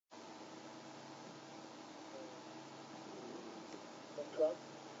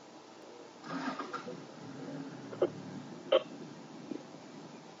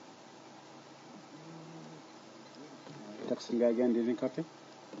Texan guy again didn't copy.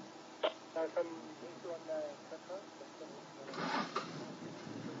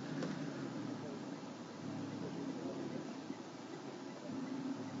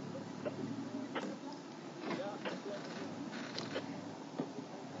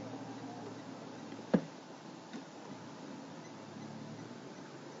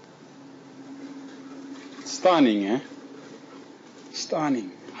 Stunning, eh?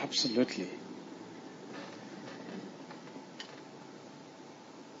 Stunning, absolutely.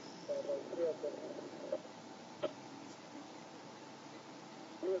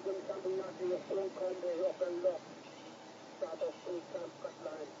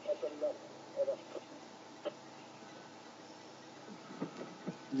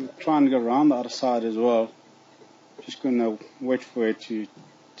 You try and go around the other side as well. Just gonna wait for it to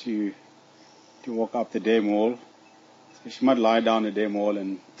walk up the dam wall. So she might lie down the dam wall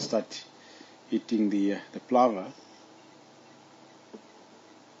and start eating the plover.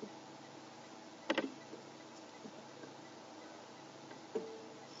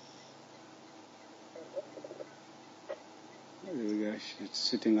 There we go. She's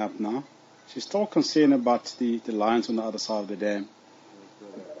sitting up now. She's still concerned about the lions on the other side of the dam.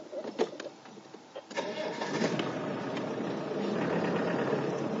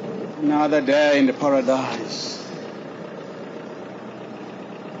 Another day in the paradise.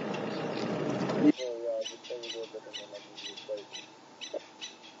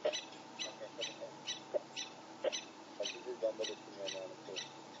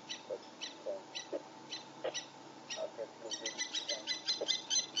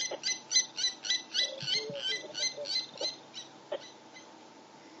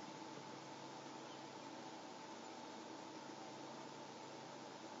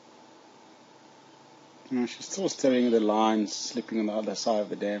 She's still staring at the lions sleeping on the other side of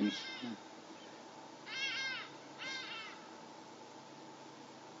the dam.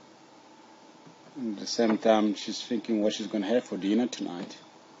 And at the same time, she's thinking what she's going to have for dinner tonight.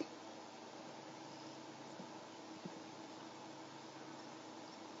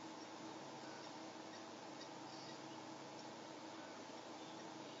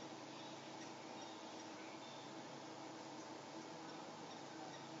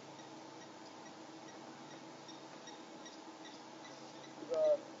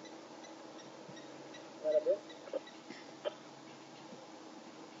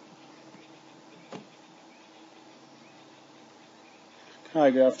 Hi,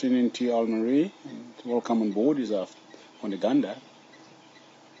 good afternoon to you all, Marie, and welcome on board on Uganda.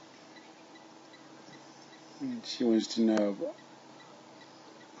 And she wants to know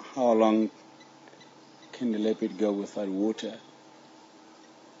how long can the leopard go without water.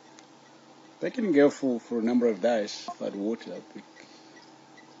 They can go for a number of days without water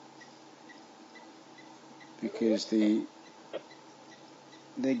because they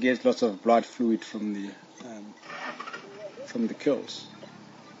get lots of blood fluid from the kills.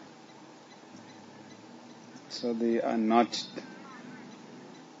 So they are not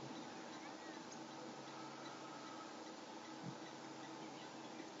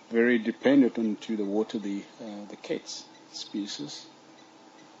very dependent on to the water the cats species.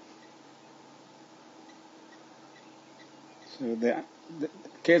 So the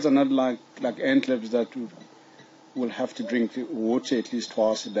cats are not like antelopes that will have to drink water at least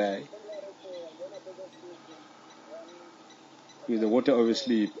twice a day. The water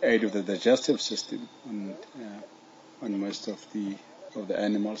obviously aids with the digestive system on most of the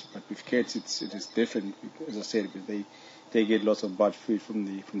animals, but with cats it is different. As I said, because they get lots of blood fluid from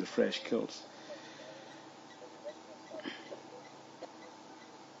the fresh kills.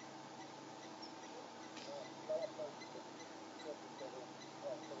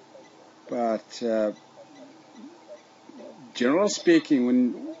 But generally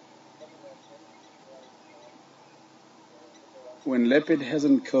speaking, when leopard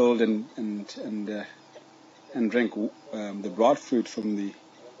hasn't killed and drank the blood fluid from the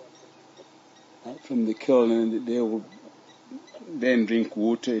kill, and they will then drink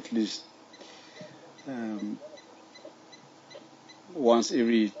water at least once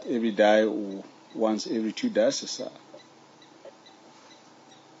every day or once every 2 days or so.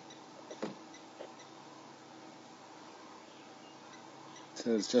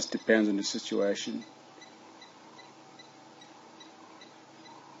 So it just depends on the situation.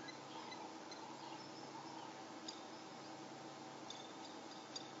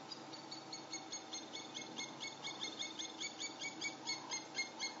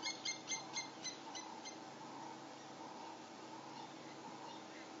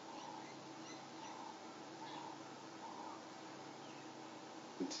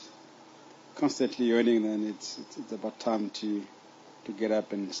 constantly yawning, then it's about time to get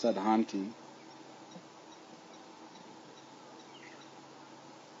up and start hunting.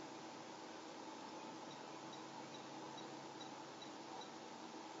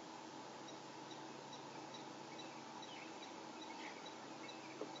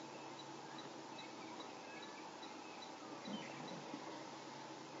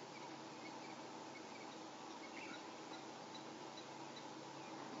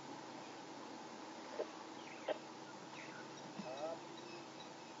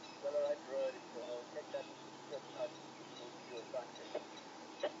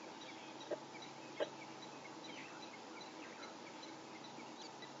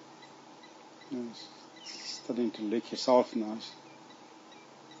 It's starting to lick yourself now.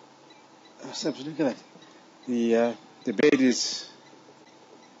 Sebs, look at that. The bed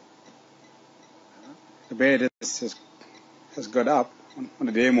has got up on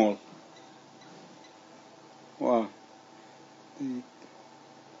the dam wall. Wow.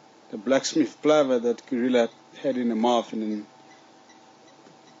 The blacksmith plover that Karula had in the mouth and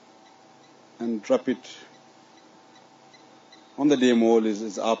drop it on the dam wall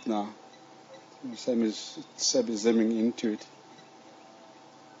is up now. Seb is zooming into it.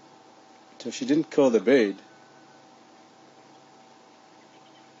 So she didn't kill the bird.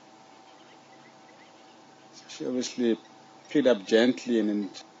 So she obviously picked up gently and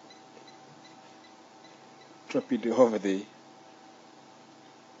then dropped it over there.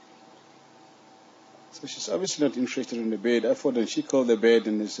 So she's obviously not interested in the bird. I thought that she killed the bird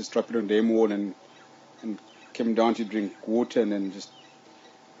and just dropped it on the dam wall and came down to drink water and then just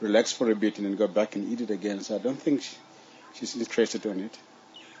relax for a bit and then go back and eat it again. So I don't think she's interested in it.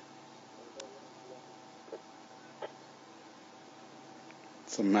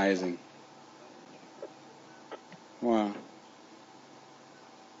 It's amazing. Wow.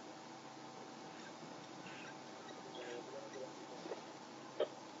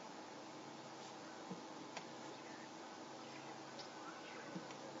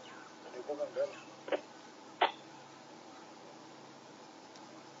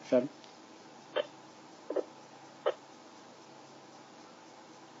 Fam?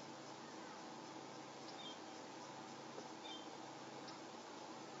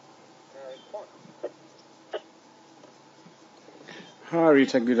 Hi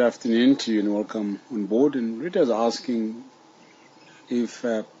Rita, good afternoon to you and welcome on board. And Rita's asking if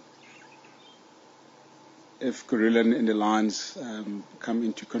Karula and the lions come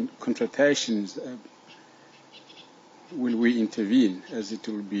into confrontations, will we intervene, as it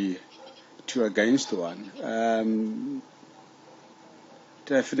will be 2 against 1?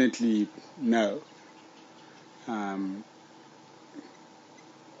 Definitely no.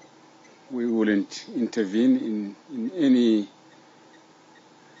 We wouldn't intervene in any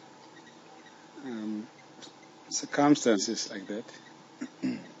circumstances like that.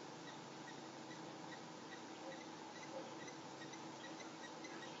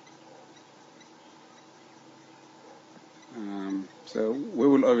 So we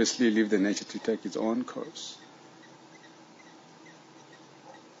will obviously leave the nature to take its own course.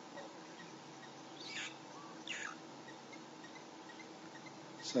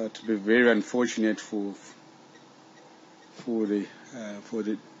 So to be very unfortunate for the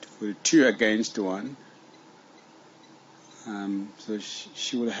 2 against 1. So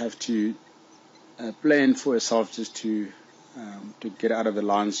she will have to plan for herself just to get out of the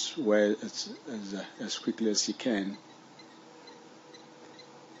lion's way as quickly as she can.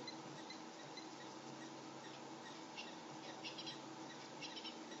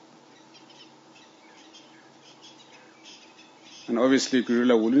 And obviously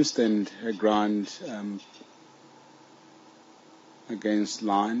Karula wouldn't stand her ground against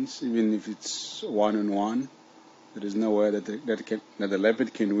lions, even if it's 1-on-1. There is no way that the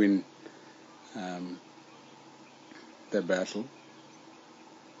leopard can win the battle.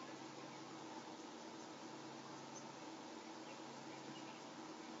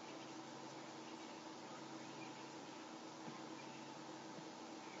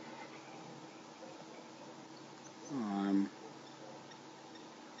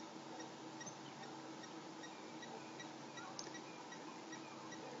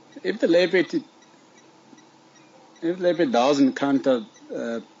 If the leopard does encounter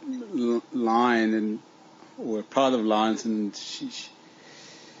lion or part of lions, and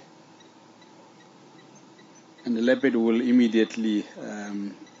the leopard will immediately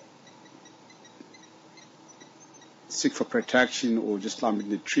seek for protection or just climb in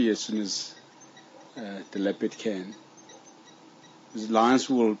the tree as soon as the leopard can. Because lions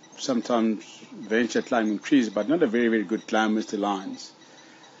will sometimes venture climbing trees, but not a very, very good climbers, the lions.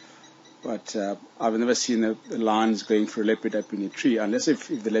 But I've never seen the lions going for a leopard up in a tree, unless if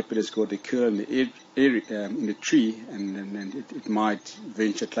the leopard has got a kill in the in the tree, and it might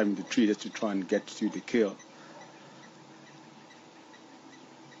venture climbing the tree just to try and get to the kill.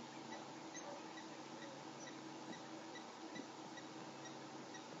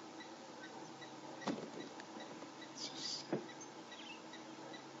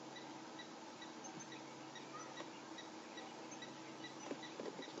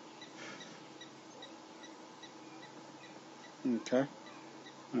 Okay.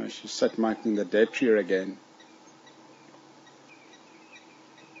 She's set marking the dead tree again.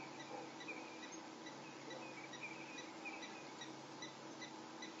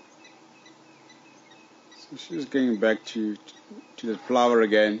 So she's going back to the flower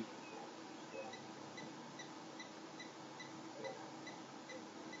again.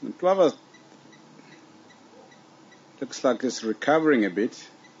 The flower looks like it's recovering a bit.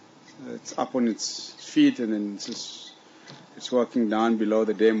 So it's up on its feet, and then it's walking down below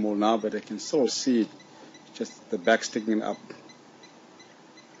the dam wall now, but I can still see it, just the back sticking up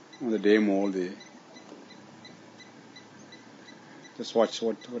on the dam wall there. Just watch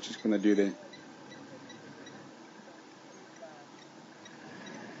what she's going to do there.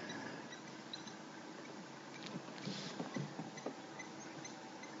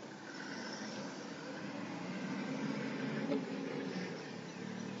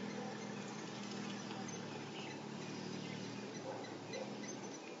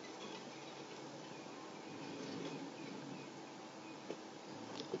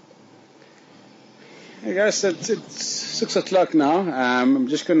 Hey guys, it's 6 o'clock now. I'm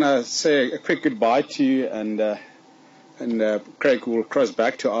just going to say a quick goodbye to you, and Craig will cross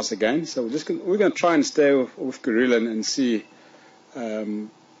back to us again. So we're going to try and stay with Karula and see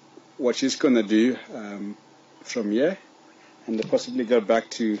what she's going to do from here, and possibly go back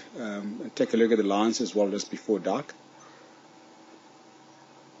to and take a look at the lions as well just before dark.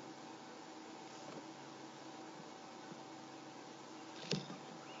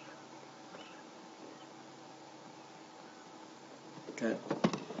 Okay.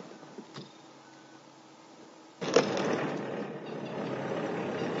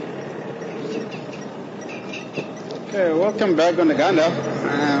 Okay, welcome back on the Uganda.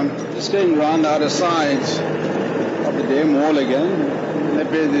 Just going around the other side of the dam wall again. The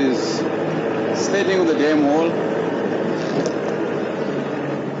leopard is standing on the dam wall.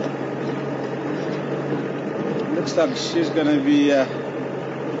 Looks like she's going to be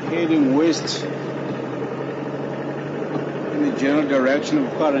heading west in the general direction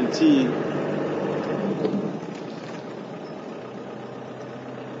of quarantine.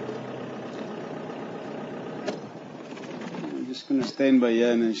 I'm just going to stand by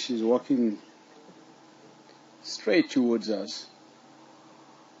here, and she's walking straight towards us.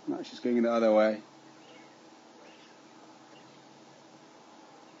 Now she's going the other way.